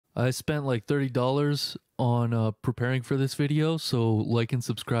I spent like $30 on preparing for this video, so like and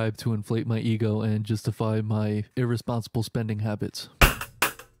subscribe to inflate my ego and justify my irresponsible spending habits.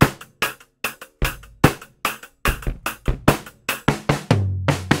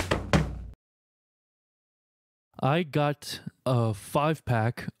 I got a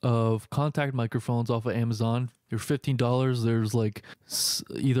 5-pack of contact microphones off of Amazon. They're $15. There's like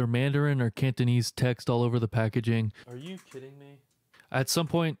either Mandarin or Cantonese text all over the packaging. Are you kidding me? At some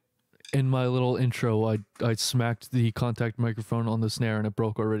point in my little intro, I smacked the contact microphone on the snare and it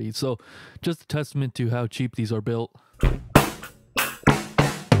broke already. So just a testament to how cheap these are built.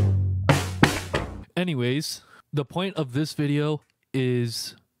 Anyways, the point of this video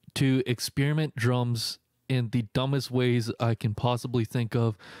is to experiment drums in the dumbest ways I can possibly think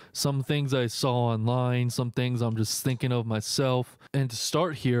of. Some things I saw online, some things I'm just thinking of myself. And to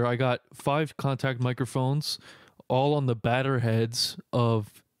start here, I got 5 contact microphones, all on the batter heads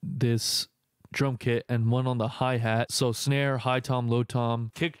of this drum kit, and one on the hi-hat. So snare, high tom, low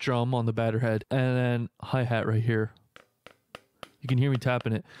tom, kick drum on the batter head, and then hi-hat right here. You can hear me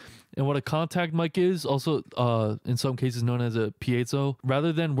tapping it. And what a contact mic is, also in some cases known as a piezo,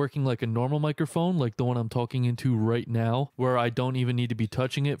 rather than working like a normal microphone, like the one I'm talking into right now, where I don't even need to be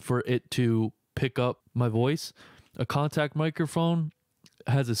touching it for it to pick up my voice, a contact microphone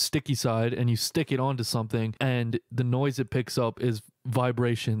has a sticky side, and you stick it onto something, and the noise it picks up is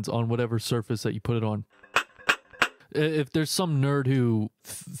vibrations on whatever surface that you put it on. If there's some nerd who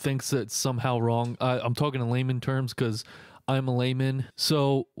thinks that's somehow wrong, I'm talking in layman terms because I'm a layman.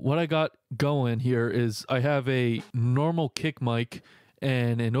 So what I got going here is I have a normal kick mic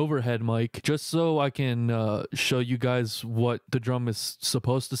and an overhead mic, just so I can show you guys what the drum is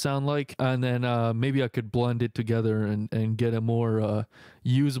supposed to sound like, and then maybe I could blend it together and get a more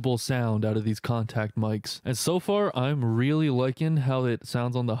usable sound out of these contact mics. And so far I'm really liking how it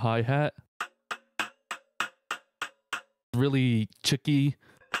sounds on the hi-hat. Really chicky.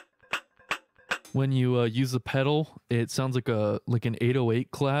 When you use the pedal, it sounds like an 808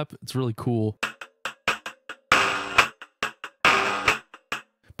 clap. It's really cool.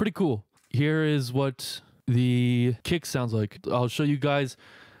 Pretty cool. Here is what the kick sounds like. I'll show you guys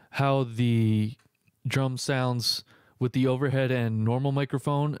how the drum sounds with the overhead and normal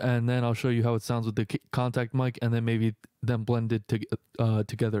microphone, and then I'll show you how it sounds with the contact mic, and then maybe them blended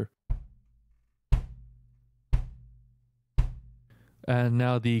together. And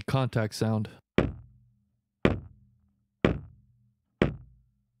now the contact sound.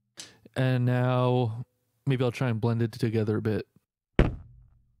 And now maybe I'll try and blend it together a bit.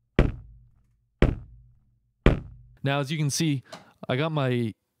 Now, as you can see, I got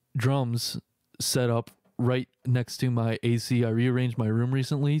my drums set up right next to my AC. I rearranged my room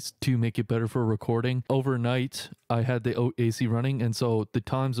recently to make it better for recording. Overnight, I had the AC running, and so the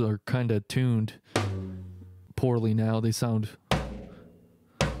toms are kind of tuned poorly now. They sound...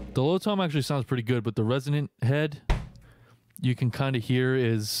 The low tom actually sounds pretty good, but the resonant head, you can kind of hear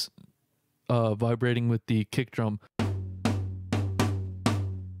is vibrating with the kick drum.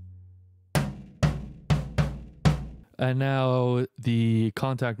 And now the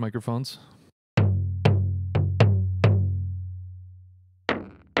contact microphones.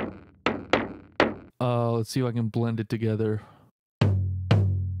 Let's see if I can blend it together.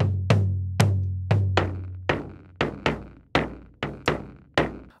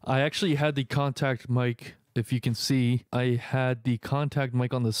 I actually had the contact mic, if you can see, I had the contact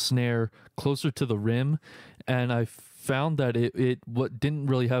mic on the snare closer to the rim, and I found that it didn't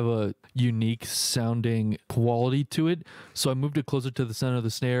really have a unique sounding quality to it, so I moved it closer to the center of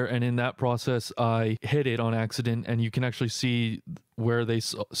the snare, and in that process I hit it on accident, and you can actually see where they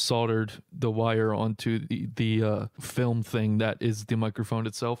soldered the wire onto the film thing that is the microphone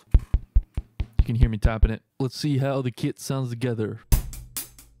itself. You can hear me tapping it. Let's see how the kit sounds together.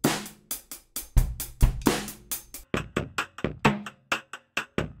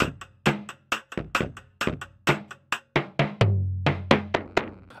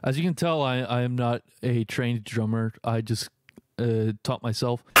 As you can tell, I am not a trained drummer. I just taught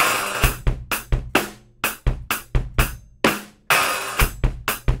myself.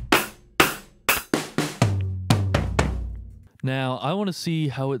 Now, I want to see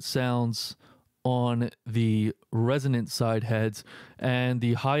how it sounds on the resonant side heads, and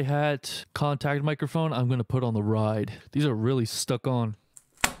the hi-hat contact microphone I'm going to put on the ride. These are really stuck on.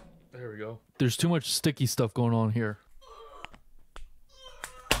 There we go. There's too much sticky stuff going on here.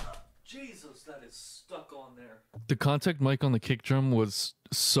 Jesus, that is stuck on there. The contact mic on the kick drum was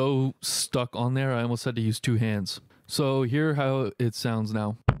so stuck on there, I almost had to use 2 hands. So here how it sounds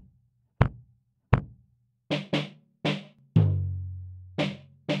now.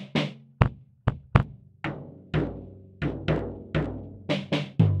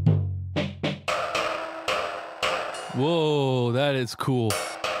 Whoa, that is cool.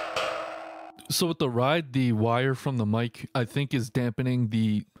 So with the ride, the wire from the mic, I think, is dampening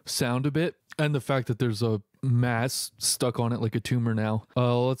the sound a bit. And the fact that there's a mass stuck on it like a tumor now.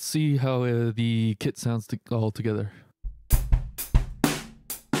 Let's see how the kit sounds all together.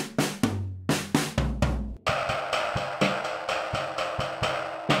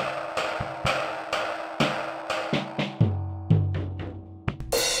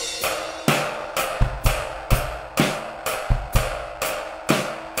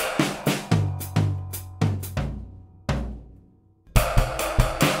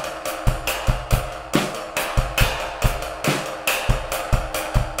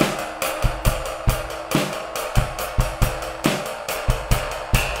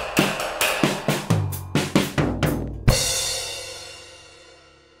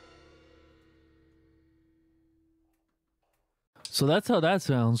 So that's how that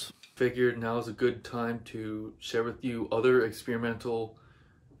sounds. Figured now is a good time to share with you other experimental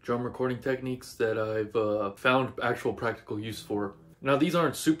drum recording techniques that I've found actual practical use for. Now these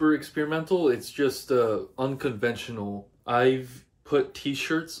aren't super experimental, it's just unconventional. I've put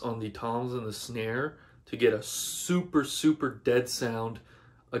t-shirts on the toms and the snare to get a super dead sound.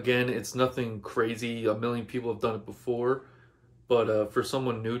 Again, it's nothing crazy, a million people have done it before, but for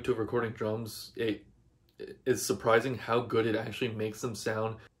someone new to recording drums, it's surprising how good it actually makes them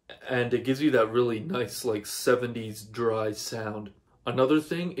sound, and it gives you that really nice like 70s dry sound. Another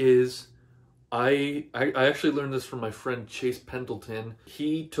thing is I actually learned this from my friend Chase Pendleton.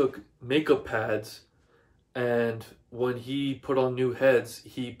 He took makeup pads, and when he put on new heads,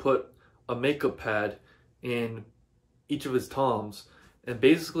 he put a makeup pad in each of his toms, and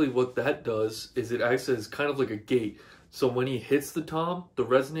basically what that does is it acts as kind of like a gate. So when he hits the tom, the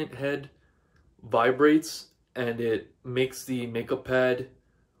resonant head vibrates and it makes the makeup pad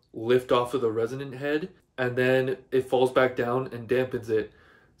lift off of the resonant head, and then it falls back down and dampens it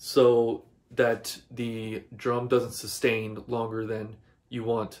so that the drum doesn't sustain longer than you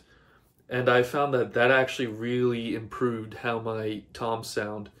want. And I found that that actually really improved how my toms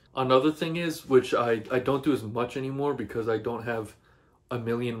sound. Another thing is, which I don't do as much anymore because I don't have a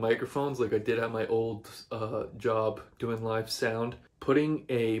million microphones like I did at my old job doing live sound, putting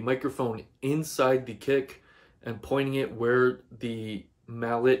a microphone inside the kick and pointing it where the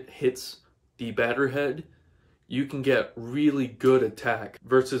mallet hits the batter head, you can get really good attack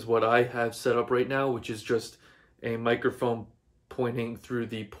versus what I have set up right now, which is just a microphone pointing through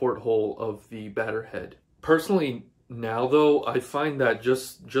the porthole of the batter head. Personally, now though, I find that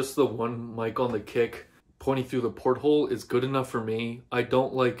just the one mic on the kick pointing through the porthole is good enough for me. I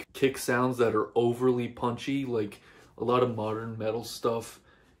don't like kick sounds that are overly punchy, like a lot of modern metal stuff.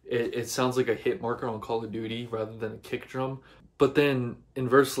 It sounds like a hit marker on Call of Duty rather than a kick drum. But then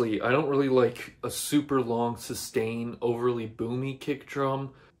inversely, I don't really like a super long sustain, overly boomy kick drum.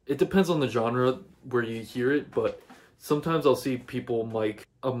 It depends on the genre where you hear it, but sometimes I'll see people mic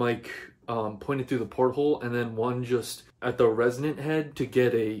pointed through the porthole and then one just at the resonant head to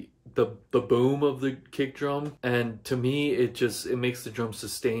get the boom of the kick drum, and to me it makes the drum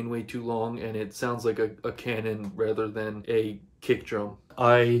sustain way too long and it sounds like a cannon rather than a kick drum.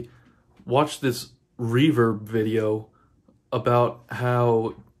 I watched this reverb video about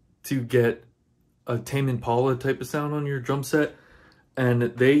how to get a Tame Impala type of sound on your drum set, and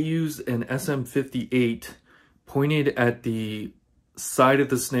they used an SM58 pointed at the side of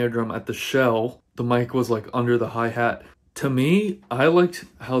the snare drum at the shell. The mic was like under the hi-hat. To me, I liked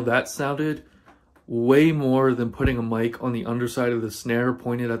how that sounded way more than putting a mic on the underside of the snare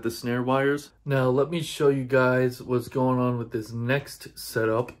pointed at the snare wires. Now let me show you guys what's going on with this next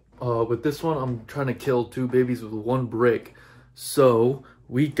setup. With this one, I'm trying to kill two babies with one brick. So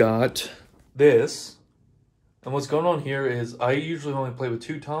we got this, and what's going on here is I usually only play with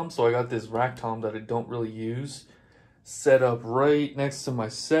two toms, so I got this rack tom that I don't really use set up right next to my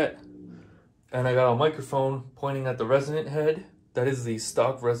set. And I got a microphone pointing at the resonant head. That is the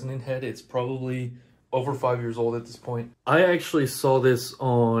stock resonant head. It's probably over 5 years old at this point. I actually saw this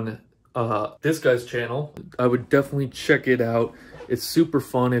on this guy's channel. I would definitely check it out. It's super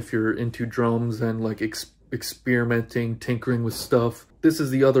fun if you're into drums and like experimenting, tinkering with stuff. This is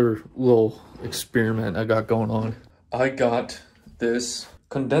the other little experiment I got going on. I got this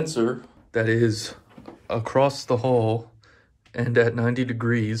condenser that is across the hall and at 90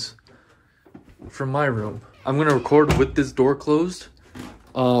 degrees from my room. I'm gonna record with this door closed.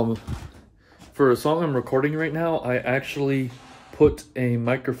 For a song I'm recording right now, I actually put a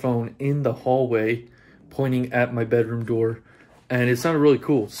microphone in the hallway pointing at my bedroom door, and it sounded really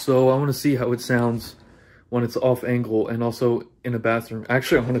cool. So I want to see how it sounds when it's off angle and also in a bathroom.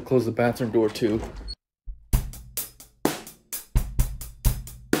 Actually, I'm gonna close the bathroom door too.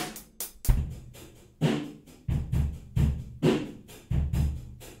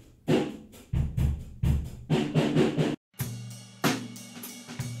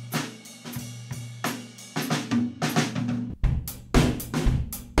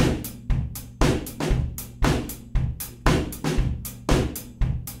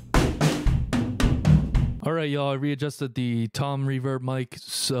 All right, y'all, I readjusted the tom reverb mic,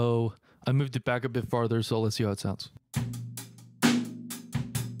 so I moved it back a bit farther, so let's see how it sounds.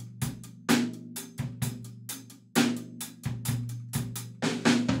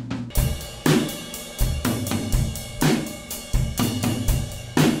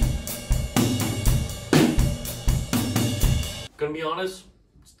 Gonna be honest,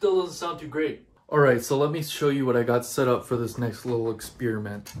 still doesn't sound too great. All right, so let me show you what I got set up for this next little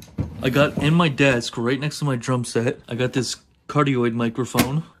experiment. I got in my desk right next to my drum set, I got this cardioid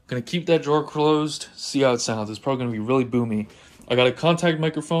microphone. Gonna keep that drawer closed, see how it sounds. It's probably gonna be really boomy. I got a contact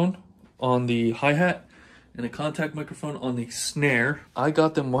microphone on the hi-hat and a contact microphone on the snare. I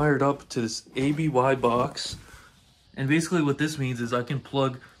got them wired up to this ABY box. And basically what this means is I can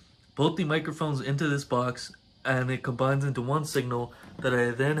plug both the microphones into this box and it combines into one signal that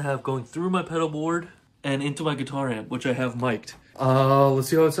I then have going through my pedal board and into my guitar amp, which I have mic'd. Let's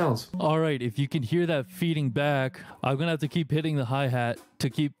see how it sounds. All right, if you can hear that feeding back, I'm gonna have to keep hitting the hi-hat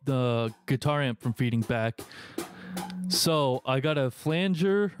to keep the guitar amp from feeding back. So I got a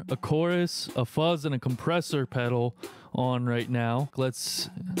flanger, a chorus, a fuzz, and a compressor pedal on right now.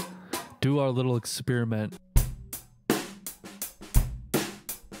 Let's do our little experiment.